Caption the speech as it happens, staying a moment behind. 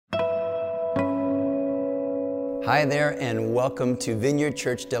Hi there, and welcome to Vineyard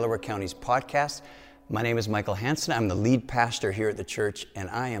Church Delaware County's podcast. My name is Michael Hansen. I'm the lead pastor here at the church, and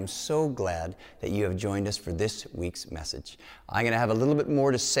I am so glad that you have joined us for this week's message. I'm going to have a little bit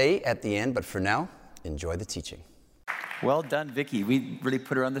more to say at the end, but for now, enjoy the teaching. Well done, Vicki. We really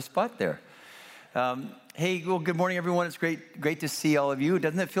put her on the spot there. Hey, well, good morning, everyone. It's great to see all of you.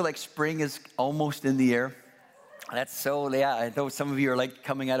 Doesn't it feel like spring is almost in the air? That's so, yeah, I know some of you are like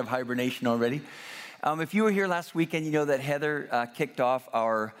coming out of hibernation already. If you were here last weekend, you know that Heather kicked off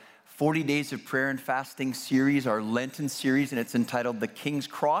our 40 Days of Prayer and Fasting series, our Lenten series, and it's entitled The King's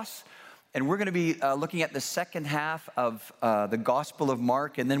Cross. And we're going to be looking at the second half of the Gospel of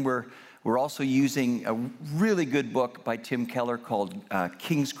Mark, and then we're also using a really good book by Tim Keller called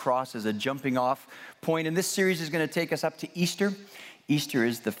King's Cross as a jumping off point. And this series is going to take us up to Easter. Easter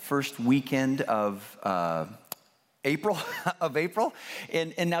is the first weekend of April.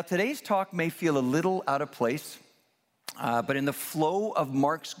 And now today's talk may feel a little out of place, but in the flow of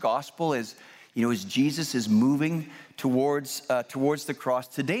Mark's gospel, as Jesus is moving towards the cross,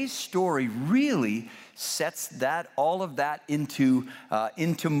 today's story really sets all of that into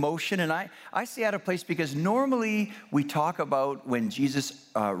motion. And I say out of place because normally we talk about when Jesus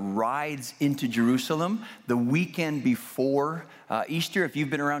rides into Jerusalem the weekend before Easter. If you've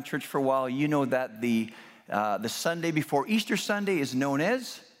been around church for a while, you know that the Sunday before Easter Sunday is known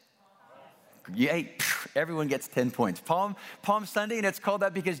as, yay, everyone gets 10 points. Palm Sunday, and it's called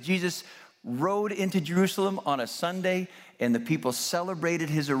that because Jesus rode into Jerusalem on a Sunday, and the people celebrated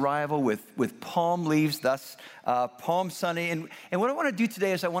his arrival with palm leaves, thus Palm Sunday. And what I want to do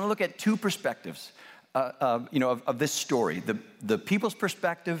today is I want to look at two perspectives of this story, the people's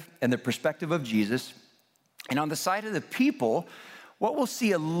perspective and the perspective of Jesus. And on the side of the people, what we'll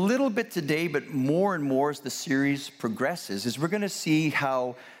see a little bit today, but more and more as the series progresses, is we're going to see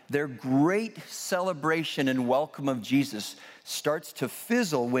how their great celebration and welcome of Jesus starts to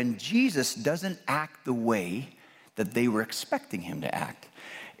fizzle when Jesus doesn't act the way that they were expecting him to act.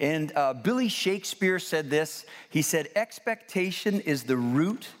 And Billy Shakespeare said this. He said, "Expectation is the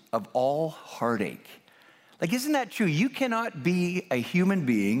root of all heartache." Like, isn't that true? You cannot be a human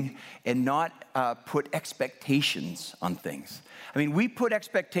being and not put expectations on things. I mean, we put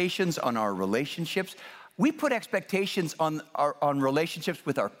expectations on our relationships. We put expectations on relationships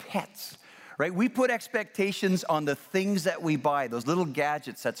with our pets, right? We put expectations on the things that we buy, those little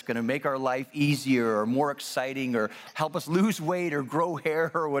gadgets that's going to make our life easier or more exciting or help us lose weight or grow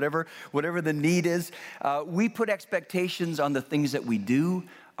hair or whatever the need is. We put expectations on the things that we do,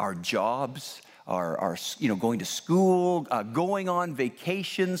 our jobs, our going to school, going on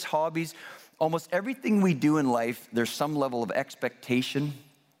vacations, hobbies. Almost everything we do in life, there's some level of expectation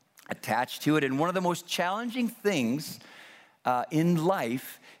attached to it. And one of the most challenging things in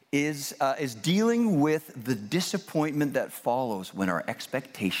life is dealing with the disappointment that follows when our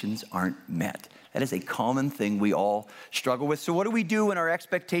expectations aren't met. That is a common thing we all struggle with. So what do we do when our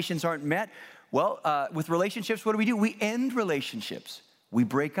expectations aren't met? Well, with relationships, what do? We end relationships. We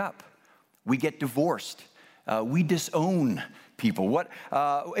break up. We get divorced. We disown people.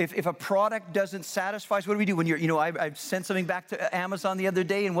 If a product doesn't satisfy us, what do we do? When I sent something back to Amazon the other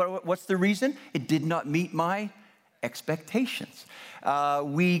day, and what's the reason? It did not meet my expectations.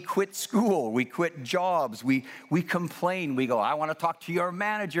 We quit school. We quit jobs. We complain. We go, I want to talk to your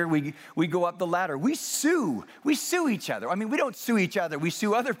manager. We go up the ladder. We sue each other. I mean, we don't sue each other. We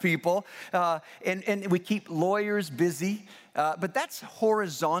sue other people, and we keep lawyers busy. But that's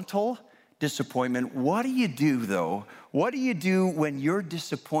horizontal disappointment. What do you do, though? What do you do when you're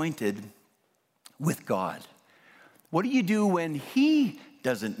disappointed with God? What do you do when he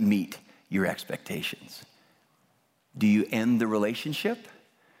doesn't meet your expectations? Do you end the relationship?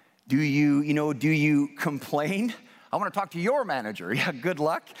 Do you complain? I want to talk to your manager. Yeah, good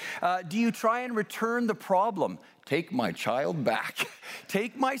luck. Do you try and return the problem? Take my child back.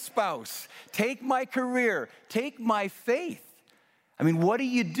 Take my spouse. Take my career. Take my faith. I mean, what do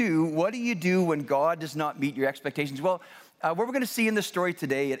you do? What do you do when God does not meet your expectations? Well, what we're going to see in the story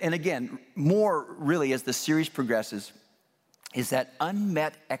today, and again, more really as the series progresses, is that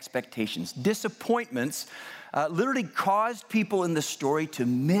unmet expectations, disappointments, literally caused people in the story to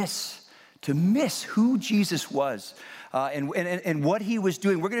miss who Jesus was and what he was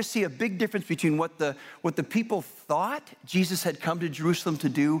doing. We're going to see a big difference between what the people thought Jesus had come to Jerusalem to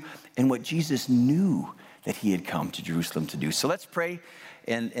do and what Jesus knew that he had come to Jerusalem to do. So let's pray,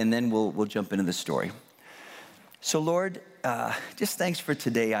 and then we'll jump into the story. So Lord, just thanks for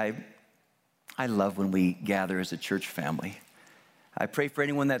today. I love when we gather as a church family. I pray for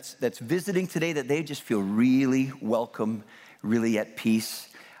anyone that's visiting today that they just feel really welcome, really at peace.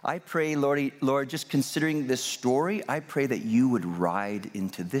 I pray, Lord, just considering this story, I pray that you would ride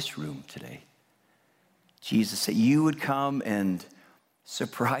into this room today. Jesus, that you would come and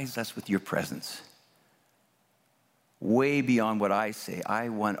surprise us with your presence. Way beyond what I say, I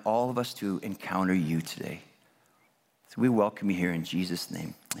want all of us to encounter you today. So we welcome you here in Jesus'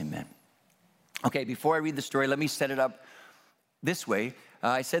 name, amen. Okay, before I read the story, let me set it up this way.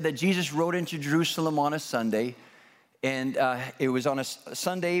 I said that Jesus rode into Jerusalem on a Sunday, and it was on a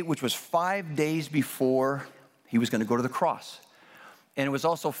Sunday which was 5 days before he was going to go to the cross. And it was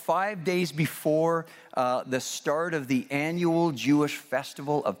also 5 days before the start of the annual Jewish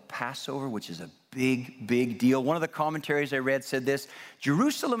festival of Passover, which is a big, big deal. One of the commentaries I read said this: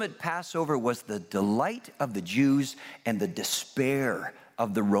 Jerusalem at Passover was the delight of the Jews and the despair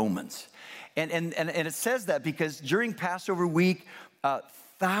of the Romans. And it says that because during Passover week,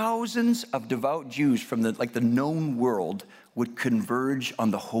 thousands of devout Jews from the known world would converge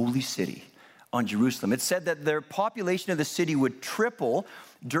on the holy city, on Jerusalem. It said that their population of the city would triple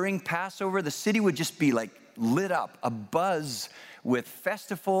during Passover. The city would just be like lit up, abuzz with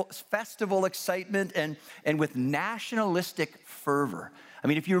festival excitement and with nationalistic fervor. I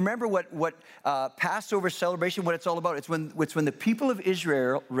mean, if you remember what Passover celebration, what it's all about, it's when the people of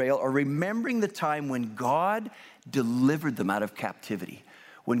Israel are remembering the time when God delivered them out of captivity,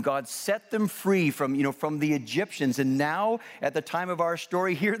 when God set them free from the Egyptians. And now, at the time of our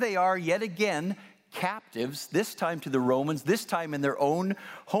story, here they are yet again, captives, this time to the Romans, this time in their own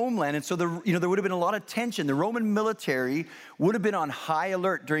homeland. And so there would have been a lot of tension. The Roman military would have been on high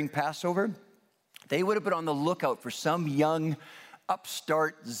alert during Passover. They would have been on the lookout for some young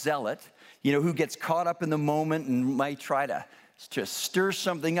upstart zealot, who gets caught up in the moment and might try to stir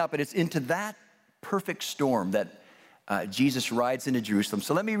something up. And it's into that perfect storm that Jesus rides into Jerusalem.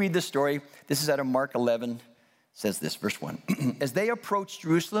 So let me read this story. This is out of Mark 11. Says this, verse 1. As they approached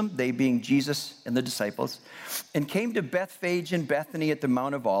Jerusalem, they being Jesus and the disciples, and came to Bethphage and Bethany at the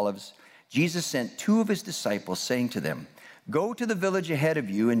Mount of Olives, Jesus sent two of his disciples, saying to them, Go to the village ahead of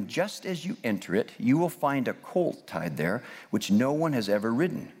you, and just as you enter it, you will find a colt tied there, which no one has ever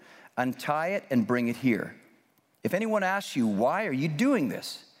ridden. Untie it and bring it here. If anyone asks you, Why are you doing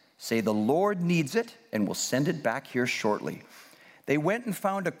this? Say, The Lord needs it, and will send it back here shortly. They went and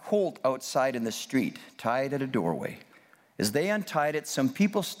found a colt outside in the street, tied at a doorway. As they untied it, some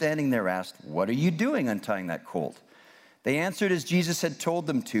people standing there asked, What are you doing untying that colt? They answered as Jesus had told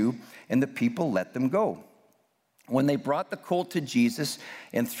them to, and the people let them go. When they brought the colt to Jesus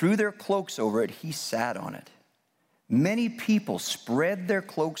and threw their cloaks over it, he sat on it. Many people spread their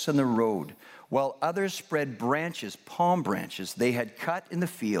cloaks on the road, while others spread branches, palm branches they had cut in the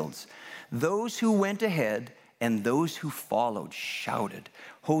fields. Those who went ahead and those who followed shouted,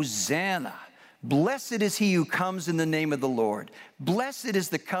 Hosanna! Blessed is he who comes in the name of the Lord. Blessed is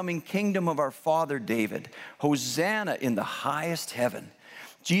the coming kingdom of our father David. Hosanna in the highest heaven.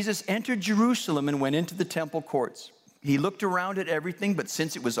 Jesus entered Jerusalem and went into the temple courts. He looked around at everything, but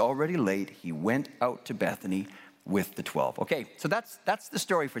since it was already late, he went out to Bethany with the 12. Okay, so that's the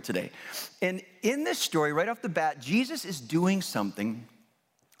story for today. And in this story, right off the bat, Jesus is doing something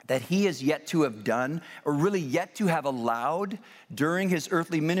that he has yet to have done, or really yet to have allowed during his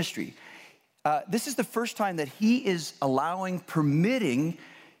earthly ministry. This is the first time that he is permitting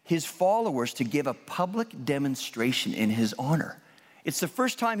his followers to give a public demonstration in his honor. It's the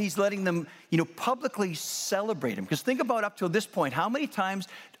first time he's letting them, publicly celebrate him. Because think about up till this point, how many times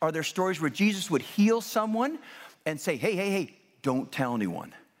are there stories where Jesus would heal someone and say, hey, don't tell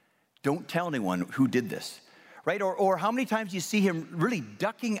anyone. Don't tell anyone who did this. Right? Or how many times do you see him really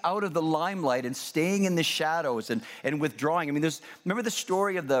ducking out of the limelight and staying in the shadows and withdrawing? I mean, remember the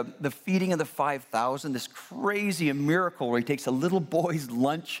story of the feeding of the 5,000, this crazy miracle where he takes a little boy's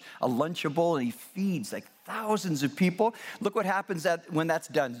lunch, a Lunchable, and he feeds like thousands of people. Look what happens when that's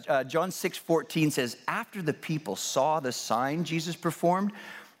done. John 6:14 says, after the people saw the sign Jesus performed,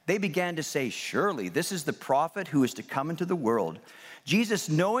 they began to say, surely this is the prophet who is to come into the world. Jesus,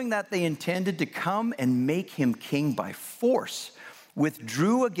 knowing that they intended to come and make him king by force,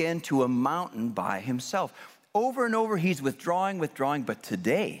 withdrew again to a mountain by himself. Over and over, he's withdrawing, but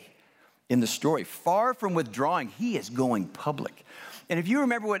today, in the story, far from withdrawing, he is going public. And if you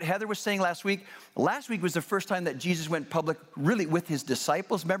remember what Heather was saying last week was the first time that Jesus went public really with his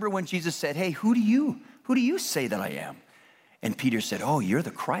disciples. Remember when Jesus said, hey, who do you say that I am? And Peter said, oh, you're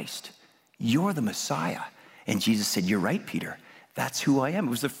the Christ. You're the Messiah. And Jesus said, you're right, Peter. That's who I am. It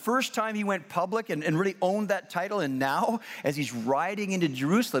was the first time he went public and really owned that title. And now, as he's riding into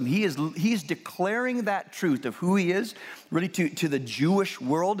Jerusalem, he is declaring that truth of who he is, really to the Jewish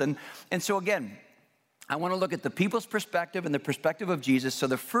world. And so again, I want to look at the people's perspective and the perspective of Jesus. So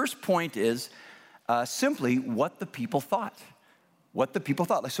the first point is simply what the people thought. What the people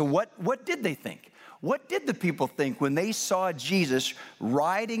thought. So what did they think? What did the people think when they saw Jesus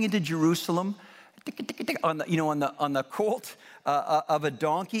riding into Jerusalem on the colt of a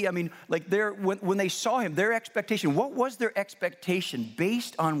donkey? I mean, like when they saw him, their expectation, what was their expectation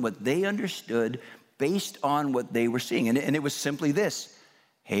based on what they understood, based on what they were seeing? And it was simply this: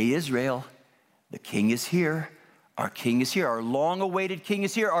 hey, Israel, the king is here. Our king is here. Our long-awaited king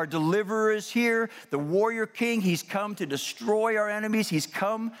is here. Our deliverer is here. The warrior king, he's come to destroy our enemies. He's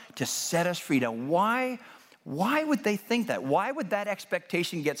come to set us free. Now, why would they think that? Why would that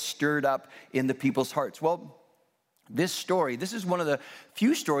expectation get stirred up in the people's hearts? Well, this is one of the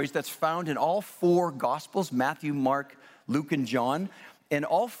few stories that's found in all four Gospels: Matthew, Mark, Luke, and John. And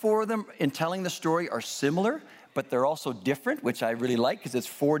all four of them, in telling the story, are similar, but they're also different, which I really like because it's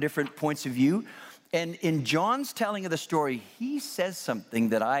four different points of view. And in John's telling of the story, he says something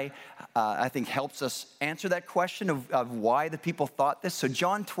that I think helps us answer that question of why the people thought this. So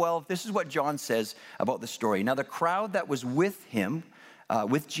John 12, this is what John says about the story. Now the crowd that was with him,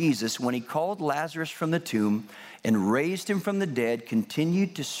 with Jesus, when he called Lazarus from the tomb and raised him from the dead,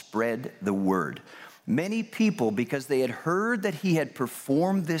 continued to spread the word. Many people, because they had heard that he had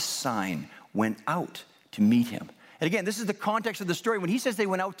performed this sign, went out to meet him. And again, this is the context of the story. When he says they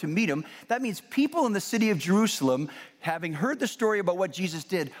went out to meet him, that means people in the city of Jerusalem, having heard the story about what Jesus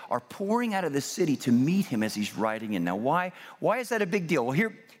did, are pouring out of the city to meet him as he's riding in. Now, why is that a big deal?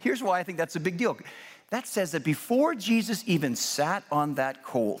 Well, here's why I think that's a big deal. That says that before Jesus even sat on that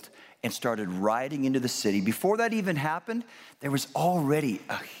colt and started riding into the city, before that even happened, there was already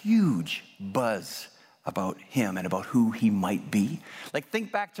a huge buzz about him and about who he might be. Like,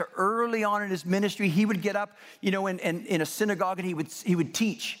 think back to early on in his ministry. He would get up, in a synagogue, and he would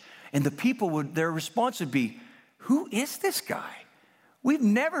teach. And the people their response would be, who is this guy? We've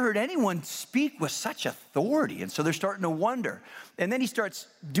never heard anyone speak with such authority. And so they're starting to wonder. And then he starts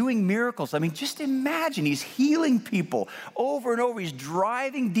doing miracles. I mean, just imagine, he's healing people over and over. He's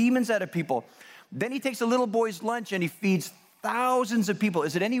driving demons out of people. Then he takes a little boy's lunch and he feeds thousands of people.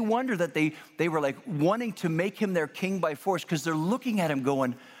 Is it any wonder that they were like wanting to make him their king by force? Because they're looking at him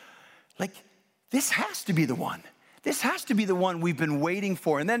going, like, this has to be the one. This has to be the one we've been waiting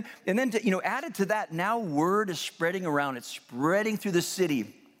for. And then added to that, now word is spreading around. It's spreading through the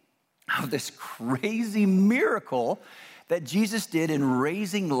city of this crazy miracle that Jesus did in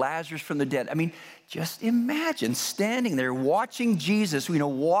raising Lazarus from the dead. I mean, just imagine standing there watching Jesus,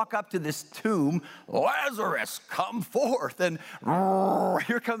 walk up to this tomb. Lazarus, come forth. And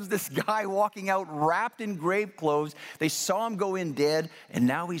here comes this guy walking out wrapped in grave clothes. They saw him go in dead, and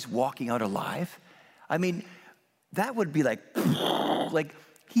now he's walking out alive. I mean, that would be like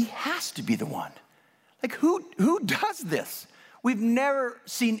he has to be the one. Like, who does this? We've never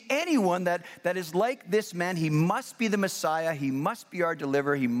seen anyone that is like this man. He must be the Messiah. He must be our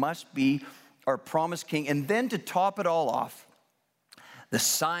deliverer. He must be our promised king. And then to top it all off, the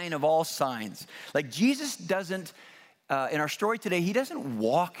sign of all signs. Like, Jesus doesn't, in our story today, he doesn't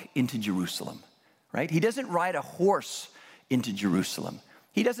walk into Jerusalem, right? He doesn't ride a horse into Jerusalem.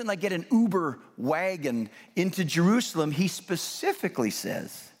 He doesn't get an Uber wagon into Jerusalem. He specifically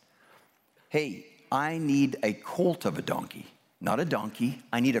says, hey, I need a colt of a donkey. Not a donkey.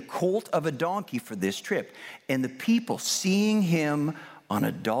 I need a colt of a donkey for this trip. And the people seeing him on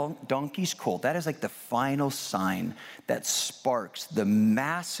a donkey's colt, that is like the final sign that sparks the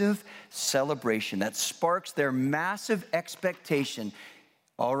massive celebration, that sparks their massive expectation.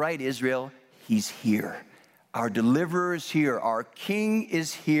 All right, Israel, he's here. Our deliverer is here. Our king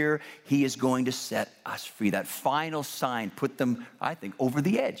is here. He is going to set us free. That final sign put them, I think, over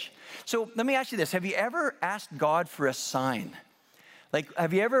the edge. So let me ask you this. Have you ever asked God for a sign? Like,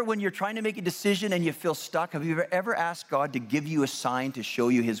 have you ever, when you're trying to make a decision and you feel stuck, have you ever asked God to give you a sign to show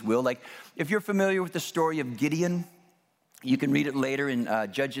you his will? Like, if you're familiar with the story of Gideon, you can read it later in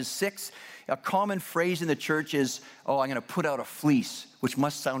Judges 6. A common phrase in the church is, I'm going to put out a fleece, which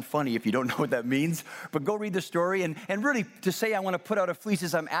must sound funny if you don't know what that means. But go read the story. And really, to say I want to put out a fleece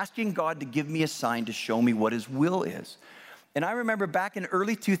is I'm asking God to give me a sign to show me what his will is. And I remember back in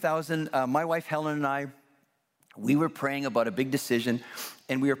early 2000, my wife Helen and I, we were praying about a big decision.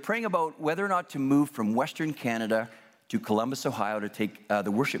 And we were praying about whether or not to move from Western Canada to Columbus, Ohio, to take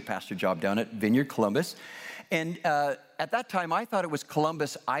the worship pastor job down at Vineyard Columbus. And at that time, I thought it was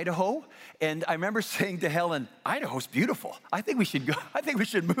Columbus, Idaho. And I remember saying to Helen, Idaho's beautiful. I think we should go. I think we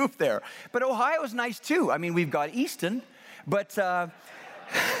should move there. But Ohio is nice too. I mean, we've got Easton, but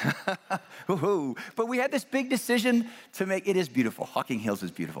But we had this big decision to make. It is beautiful. Hocking Hills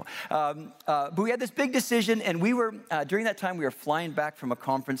is beautiful. But we had this big decision, and we were, during that time, we were flying back from a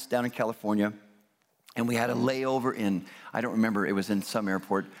conference down in California, and we had a layover in, I don't remember, it was in some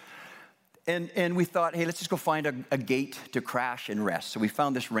airport. And we thought, hey, let's just go find a gate to crash and rest. So we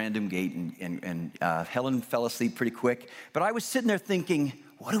found this random gate, and Helen fell asleep pretty quick. But I was sitting there thinking,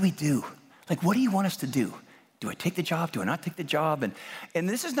 what do we do? Like, what do you want us to do? Do I take the job? Do I not take the job? And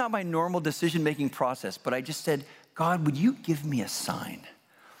this is not my normal decision-making process, but I just said, God, would you give me a sign?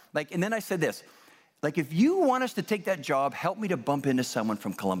 And then I said this, if you want us to take that job, help me to bump into someone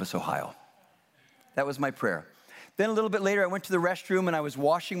from Columbus, Ohio. That was my prayer. Then a little bit later, I went to the restroom and I was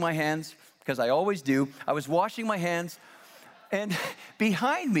washing my hands, because I always do. I was washing my hands, and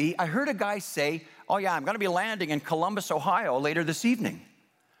behind me, I heard a guy say, oh yeah, I'm gonna be landing in Columbus, Ohio later this evening.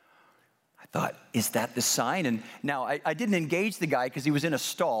 I thought, is that the sign? And now I didn't engage the guy because he was in a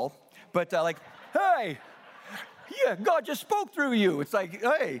stall, but hey, yeah, God just spoke through you. It's like,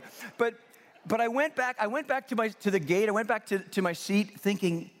 hey, but I went back to the gate. I went back to my seat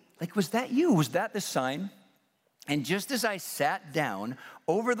thinking, was that you? Was that the sign? And just as I sat down,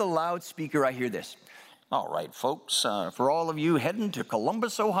 over the loudspeaker, I hear this. All right, folks, for all of you heading to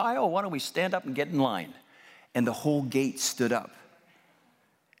Columbus, Ohio, why don't we stand up and get in line? And the whole gate stood up.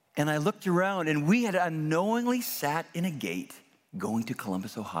 And I looked around, and we had unknowingly sat in a gate going to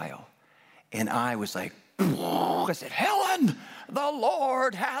Columbus, Ohio. And I was like, I said, Helen, the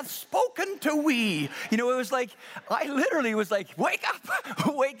Lord hath spoken to we. It was like, I literally was like, wake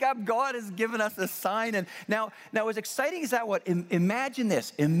up, God has given us a sign. And now as exciting as that was, imagine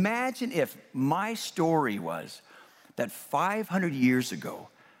this. Imagine if my story was that 500 years ago,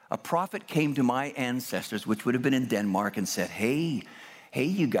 a prophet came to my ancestors, which would have been in Denmark, and said, hey,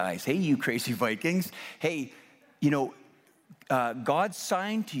 you guys, hey, you crazy Vikings, hey, God's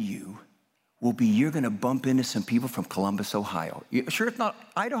sign to you will be you're going to bump into some people from Columbus, Ohio. Sure, it's not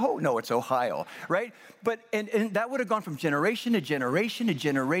Idaho? No, it's Ohio, right? But and that would have gone from generation to generation to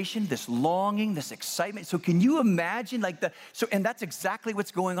generation, this longing, this excitement. So can you imagine and that's exactly what's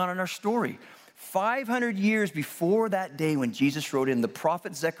going on in our story. 500 years before that day when Jesus rode in, the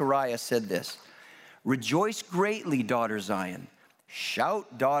prophet Zechariah said this, rejoice greatly, daughter Zion.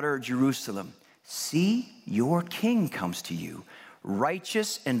 Shout, daughter Jerusalem. See, your king comes to you,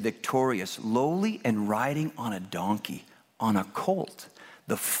 righteous and victorious, lowly and riding on a donkey, on a colt,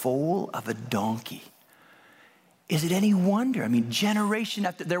 the foal of a donkey. Is it any wonder? I mean, generation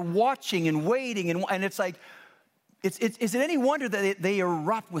after, they're watching and waiting, and it's like, is it any wonder that they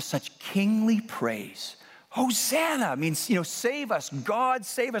erupt with such kingly praise? Hosanna means, save us. God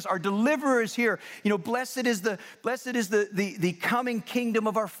save us. Our deliverer is here. Blessed is the coming kingdom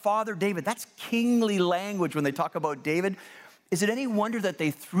of our father David. That's kingly language when they talk about David. Is it any wonder that they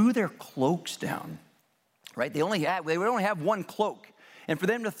threw their cloaks down, right? They would only have one cloak. And for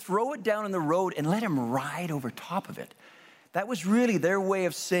them to throw it down in the road and let him ride over top of it, that was really their way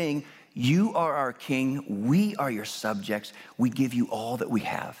of saying, you are our king, we are your subjects, we give you all that we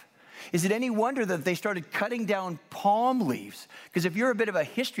have. Is it any wonder that they started cutting down palm leaves? Because if you're a bit of a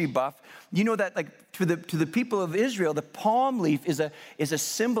history buff, you know that to the people of Israel, the palm leaf is a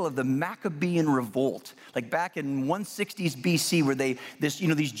symbol of the Maccabean revolt. Like back in 160s BC, where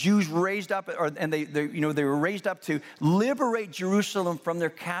these Jews raised up, they were raised up to liberate Jerusalem from their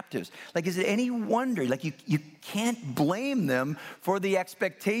captives. Is it any wonder? You can't blame them for the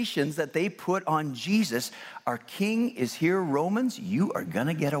expectations that they put on Jesus. Our king is here, Romans. You are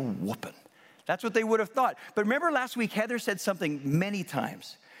gonna get a whooping. That's what they would have thought. But remember last week, Heather said something many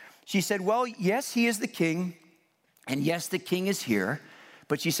times. She said, well, yes, he is the king, and yes, the king is here,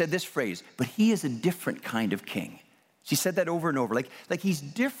 but she said this phrase, but he is a different kind of king. She said that over and over, like he's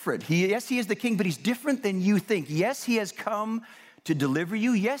different. Yes, he is the king, but he's different than you think. Yes, he has come to deliver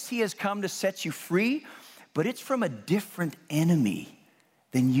you. Yes, he has come to set you free, but it's from a different enemy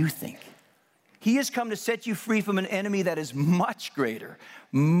than you think. He has come to set you free from an enemy that is much greater,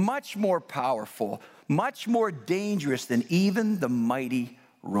 much more powerful, much more dangerous than even the mighty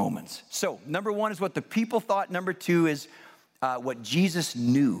Romans. So, number one is what the people thought. Number two is what Jesus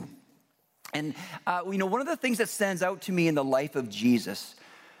knew. And, one of the things that stands out to me in the life of Jesus,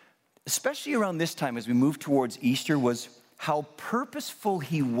 especially around this time as we move towards Easter, was how purposeful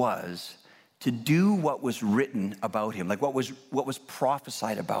he was to do what was written about him, what was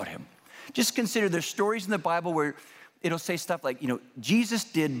prophesied about him. Just consider there's stories in the Bible where it'll say stuff like, Jesus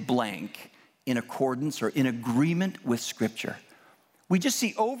did blank in accordance or in agreement with Scripture. We just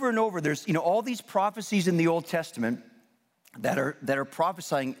see over and over, there's, all these prophecies in the Old Testament that are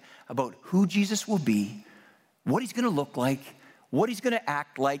prophesying about who Jesus will be, what he's going to look like, what he's going to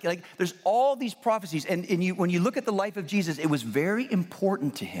act like. Like there's all these prophecies. And when you look at the life of Jesus, it was very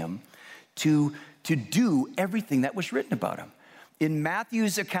important to him to do everything that was written about him. In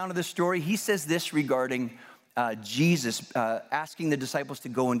Matthew's account of the story, he says this regarding Jesus asking the disciples to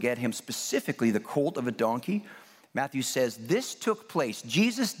go and get him, specifically the colt of a donkey. Matthew says, this took place.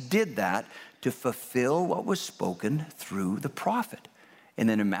 Jesus did that to fulfill what was spoken through the prophet. And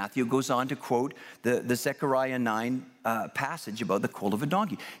then in Matthew goes on to quote the Zechariah 9 passage about the colt of a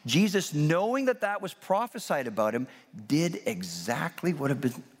donkey. Jesus, knowing that that was prophesied about him, did exactly what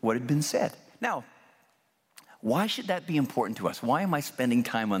had been said. Now, why should that be important to us? Why am I spending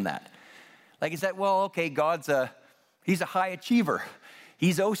time on that? Like, is that, well, okay, he's a high achiever.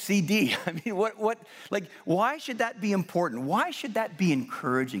 He's OCD. I mean, why should that be important? Why should that be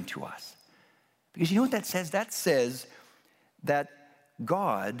encouraging to us? Because you know what that says? That says that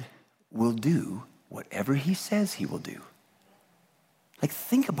God will do whatever he says he will do. Like,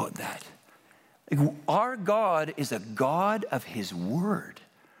 think about that. Like, our God is a God of his word.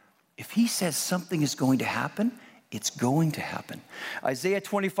 If he says something is going to happen, it's going to happen. Isaiah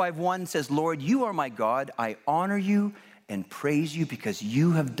 25:1 says, Lord, you are my God. I honor you and praise you because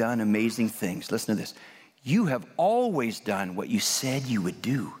you have done amazing things. Listen to this. You have always done what you said you would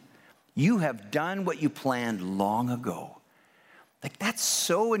do. You have done what you planned long ago. Like, that's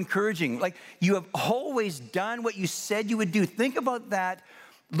so encouraging. Like, you have always done what you said you would do. Think about that.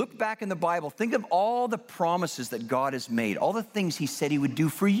 Look back in the Bible. Think of all the promises that God has made, all the things he said he would do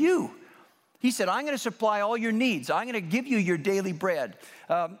for you. He said, I'm going to supply all your needs. I'm going to give you your daily bread.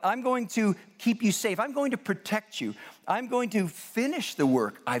 I'm going to keep you safe. I'm going to protect you. I'm going to finish the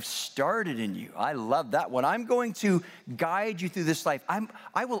work I've started in you. I love that one. I'm going to guide you through this life.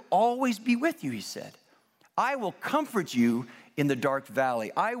 I will always be with you, he said. I will comfort you in the dark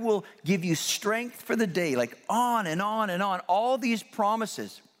valley. I will give you strength for the day. Like on and on and on. All these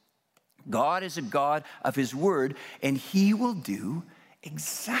promises. God is a God of his word, and he will do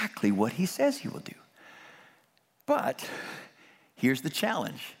exactly what he says he will do. But here's the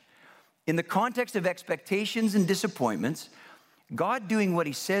challenge. In the context of expectations and disappointments, God doing what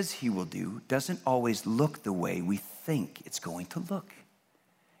he says he will do doesn't always look the way we think it's going to look.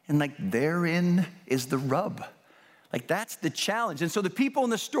 And like therein is the rub. Like that's the challenge. And so the people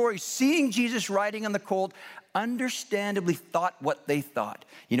in the story seeing Jesus riding on the colt understandably thought what they thought.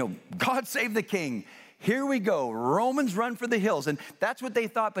 You know, God save the king. Here we go. Romans run for the hills. And that's what they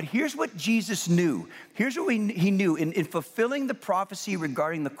thought. But here's what Jesus knew. Here's what he knew in fulfilling the prophecy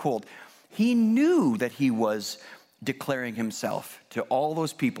regarding the colt. He knew that he was declaring himself to all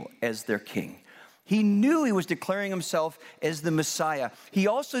those people as their king. He knew he was declaring himself as the Messiah. He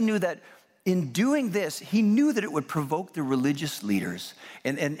also knew that in doing this, he knew that it would provoke the religious leaders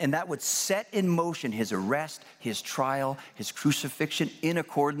and that would set in motion his arrest, his trial, his crucifixion in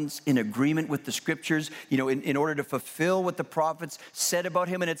accordance, in agreement with the scriptures, you know, in order to fulfill what the prophets said about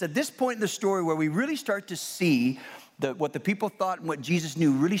him. And it's at this point in the story where we really start to see what the people thought and what Jesus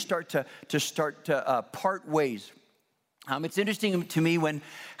knew really start to part ways. It's interesting to me when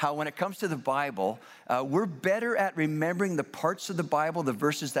it comes to the Bible, we're better at remembering the parts of the Bible, the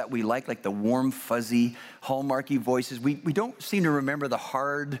verses that we like the warm, fuzzy, hallmarky voices. We don't seem to remember the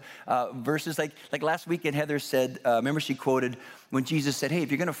hard verses. Like last weekend, Heather said, remember she quoted when Jesus said, hey, if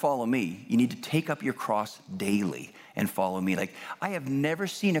you're going to follow me, you need to take up your cross daily and follow me. Like, I have never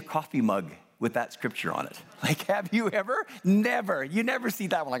seen a coffee mug with that scripture on it. Like, have you ever? Never. You never see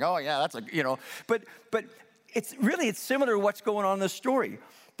that one. Like, oh yeah, that's a, you know, but it's similar to what's going on in this story.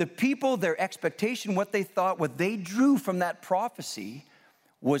 The people, their expectation, what they thought, what they drew from that prophecy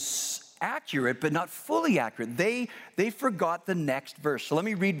was accurate, but not fully accurate. They forgot the next verse. So let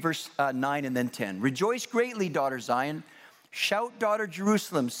me read verse 9 and then 10. Rejoice greatly, daughter Zion. Shout, daughter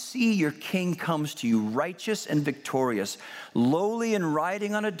Jerusalem. See, your king comes to you, righteous and victorious, lowly and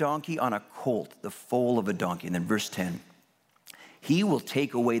riding on a donkey, on a colt, the foal of a donkey. And then verse 10. He will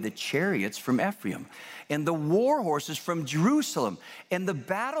take away the chariots from Ephraim and the war horses from Jerusalem, and the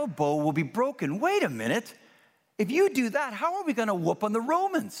battle bow will be broken. Wait a minute. If you do that, how are we going to whoop on the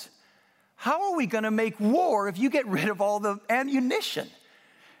Romans? How are we going to make war if you get rid of all the ammunition?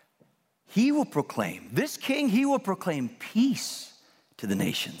 He will proclaim, this king, he will proclaim peace to the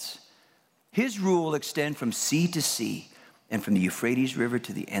nations. His rule will extend from sea to sea and from the Euphrates River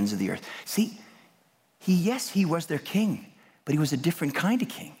to the ends of the earth. See, he was their king. But he was a different kind of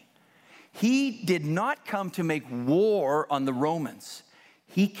king. He did not come to make war on the Romans.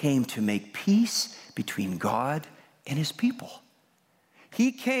 He came to make peace between God and his people.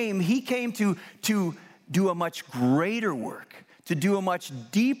 He came to do a much greater work, to do a much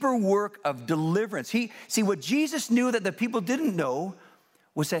deeper work of deliverance. See, what Jesus knew that the people didn't know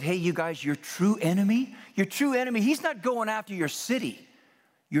was that, hey, you guys, your true enemy, he's not going after your city.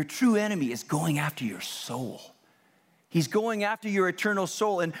 Your true enemy is going after your soul. He's going after your eternal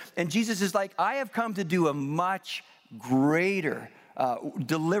soul. And Jesus is like, I have come to do a much greater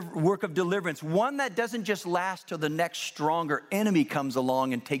work of deliverance, one that doesn't just last till the next stronger enemy comes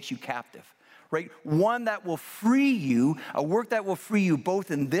along and takes you captive, right? One that will free you, a work that will free you both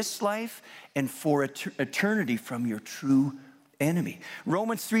in this life and for eternity from your true enemy.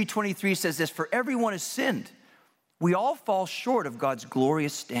 Romans 3:23 says this, for everyone has sinned. We all fall short of God's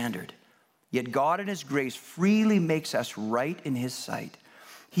glorious standard. Yet God in his grace freely makes us right in his sight.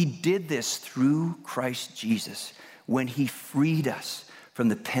 He did this through Christ Jesus. When he freed us from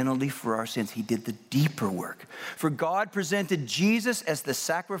the penalty for our sins, he did the deeper work. For God presented Jesus as the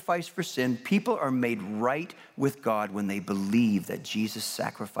sacrifice for sin. People are made right with God when they believe that Jesus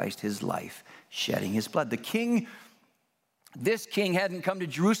sacrificed his life, shedding his blood. This king hadn't come to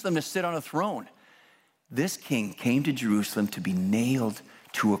Jerusalem to sit on a throne. This king came to Jerusalem to be nailed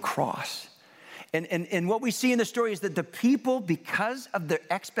to a cross. And what we see in the story is that the people, because of the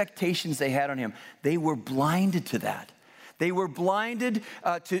expectations they had on him, they were blinded to that. They were blinded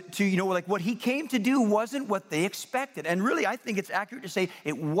to like what he came to do wasn't what they expected. And really, I think it's accurate to say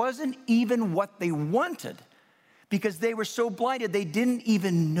it wasn't even what they wanted, because they were so blinded, they didn't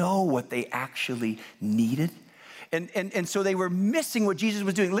even know what they actually needed. And so they were missing what Jesus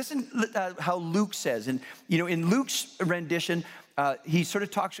was doing. Listen how Luke says. And, in Luke's rendition, he sort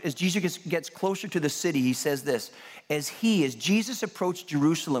of talks, as Jesus gets closer to the city, he says this, as Jesus approached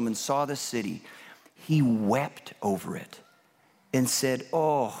Jerusalem and saw the city, he wept over it and said,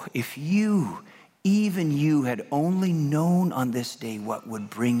 oh, if you, even you, had only known on this day what would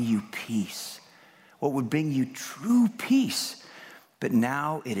bring you peace, what would bring you true peace, but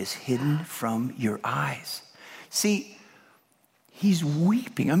now it is hidden from your eyes. See, he's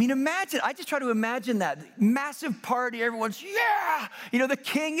weeping. I mean, imagine, I just try to imagine that massive party, everyone's, yeah, the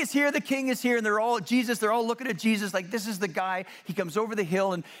king is here, and they're all looking at Jesus like, this is the guy. He comes over the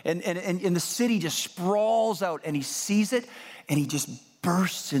hill and the city just sprawls out, and he sees it, and he just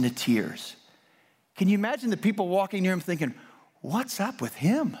bursts into tears. Can you imagine the people walking near him thinking, what's up with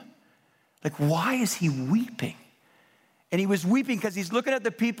him? Like, why is he weeping? And he was weeping because he's looking at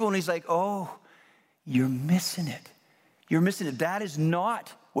the people, and he's like, oh, you're missing it. You're missing it. That is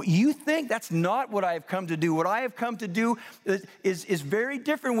not what you think. That's not what I have come to do. What I have come to do is very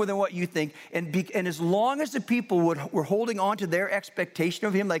different than what you think. And as long as the people were holding on to their expectation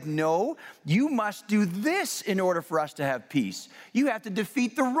of him, like, no, you must do this in order for us to have peace. You have to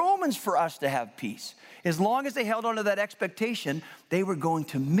defeat the Romans for us to have peace. As long as they held on to that expectation, they were going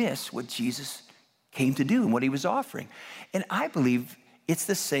to miss what Jesus came to do and what he was offering. And I believe it's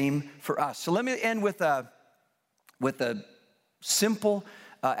the same for us. So let me end with a simple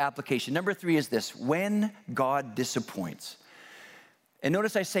application. Number 3 is this: when God disappoints. And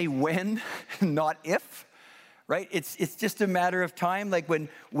notice I say when, not if, right? It's just a matter of time. Like when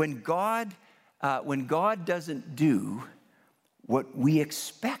God doesn't do what we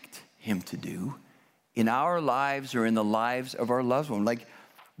expect him to do in our lives or in the lives of our loved one. Like,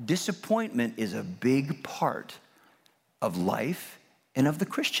 disappointment is a big part of life and of the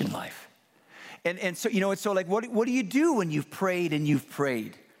Christian life. And so, so like, what do you do when you've prayed and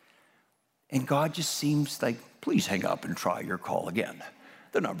God just seems like, please hang up and try your call again.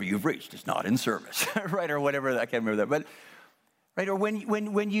 The number you've reached is not in service, right? Or whatever, I can't remember that. But, right, or when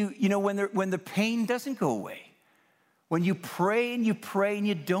the pain doesn't go away, when you pray and you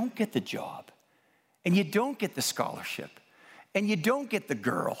don't get the job, and you don't get the scholarship, and you don't get the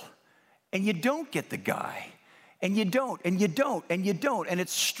girl, and you don't get the guy, and you don't, and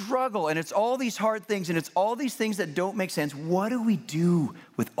it's struggle, and it's all these hard things, and it's all these things that don't make sense. What do we do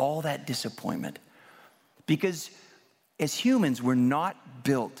with all that disappointment? Because as humans, we're not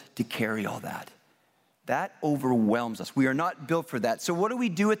built to carry all that. That overwhelms us. We are not built for that. So what do we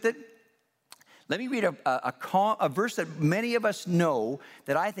do with it? Let me read a verse that many of us know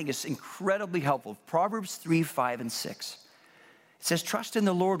that I think is incredibly helpful. Proverbs 3, 5, and 6. It says, trust in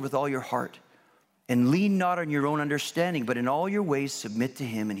the Lord with all your heart, and lean not on your own understanding, but in all your ways submit to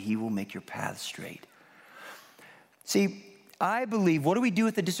him, and he will make your paths straight. See, I believe, what do we do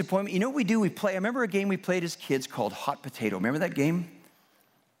with the disappointment? You know what we do? We play. I remember a game we played as kids called Hot Potato. Remember that game?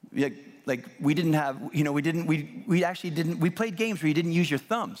 Like we didn't have, we played games where you didn't use your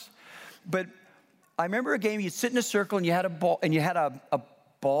thumbs. But I remember a game, you'd sit in a circle and you had a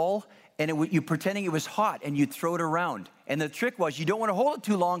ball, and you pretending it was hot, and you'd throw it around. And the trick was, you don't want to hold it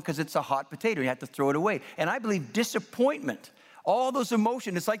too long because it's a hot potato. You have to throw it away. And I believe disappointment All those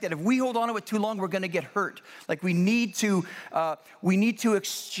emotions, it's like that. If we hold on to it too long, we're going to get hurt. Like we need to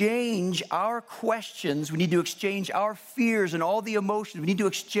exchange our questions. We need to exchange our fears and all the emotions. We need to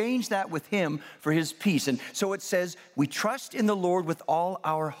exchange that with him for his peace. And so it says, we trust in the Lord with all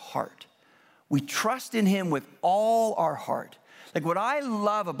our heart. We trust in him with all our heart. Like what I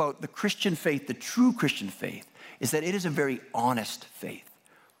love about the Christian faith, the true Christian faith, is that it is a very honest faith.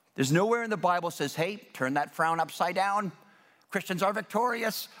 There's nowhere in the Bible says, hey, turn that frown upside down. Christians are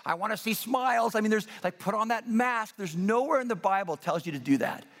victorious. I want to see smiles. I mean, there's like, put on that mask. There's nowhere in the Bible tells you to do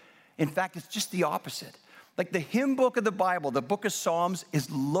that. In fact, it's just the opposite. Like the hymn book of the Bible, the book of Psalms, is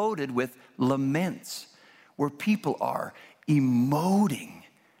loaded with laments where people are emoting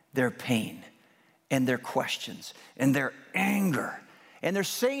their pain and their questions and their anger. And they're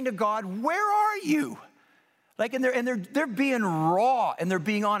saying to God, where are you? Like, and they're being raw and they're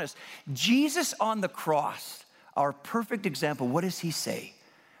being honest. Jesus on the cross, our perfect example, what does he say?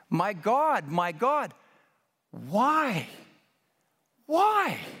 My God, why?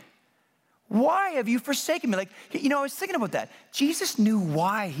 Why? Why have you forsaken me? Like, you know, I was thinking about that. Jesus knew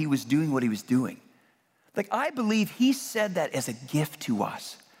why he was doing what he was doing. Like, I believe he said that as a gift to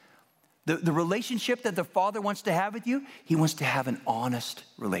us. The relationship that the Father wants to have with you, he wants to have an honest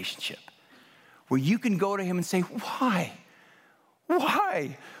relationship where you can go to him and say, why?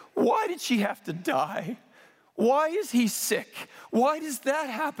 Why? Why did she have to die? Why is he sick? Why does that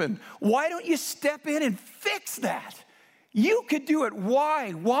happen? Why don't you step in and fix that? You could do it.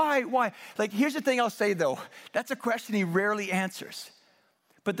 Why? Like, here's the thing I'll say, though. That's a question he rarely answers.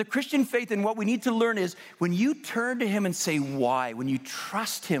 But the Christian faith and what we need to learn is when you turn to him and say why, when you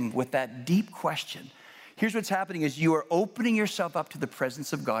trust him with that deep question, here's what's happening is you are opening yourself up to the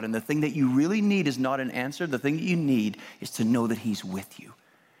presence of God. And the thing that you really need is not an answer. The thing that you need is to know that he's with you.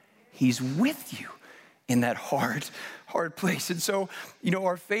 He's with you in that hard place. And so, you know,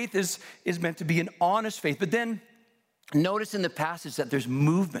 our faith is meant to be an honest faith. But then notice in the passage that there's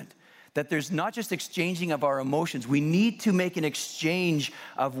movement, that there's not just exchanging of our emotions. We need to make an exchange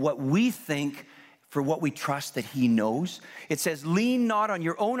of what we think for what we trust that he knows. It says, lean not on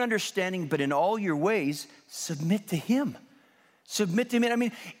your own understanding, but in all your ways, submit to him. Submit to him. I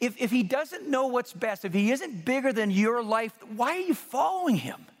mean, if he doesn't know what's best, if he isn't bigger than your life, why are you following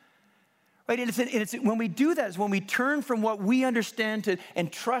him? Right? And it's when we do that, is when we turn from what we understand to and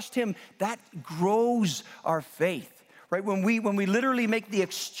trust him, that grows our faith. Right? When we literally make the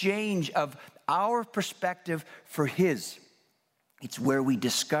exchange of our perspective for his, it's where we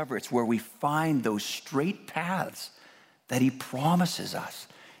discover, it's where we find those straight paths that he promises us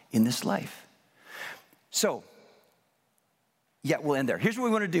in this life. So, yeah, we'll end there. Here's what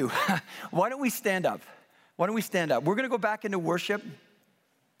we want to do. Why don't we stand up? We're going to go back into worship.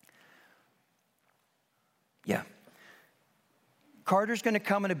 Yeah. Carter's going to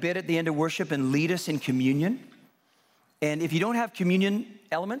come in a bit at the end of worship and lead us in communion. And if you don't have communion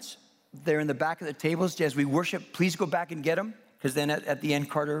elements, they're in the back of the tables. As we worship, please go back and get them, because then at the end,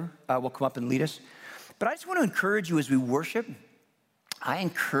 Carter will come up and lead us. But I just want to encourage you as we worship, I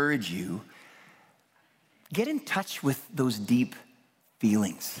encourage you, get in touch with those deep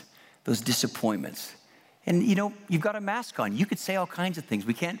feelings, those disappointments. And, you know, you've got a mask on. You could say all kinds of things.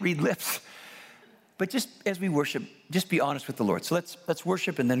 We can't read lips. But just as we worship, just be honest with the Lord. So let's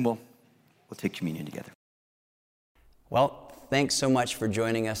worship, and then we'll take communion together. Well, thanks so much for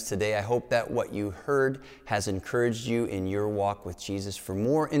joining us today. I hope that what you heard has encouraged you in your walk with Jesus. For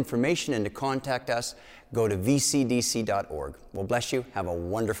more information and to contact us, go to vcdc.org. We'll bless you. Have a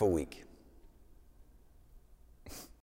wonderful week.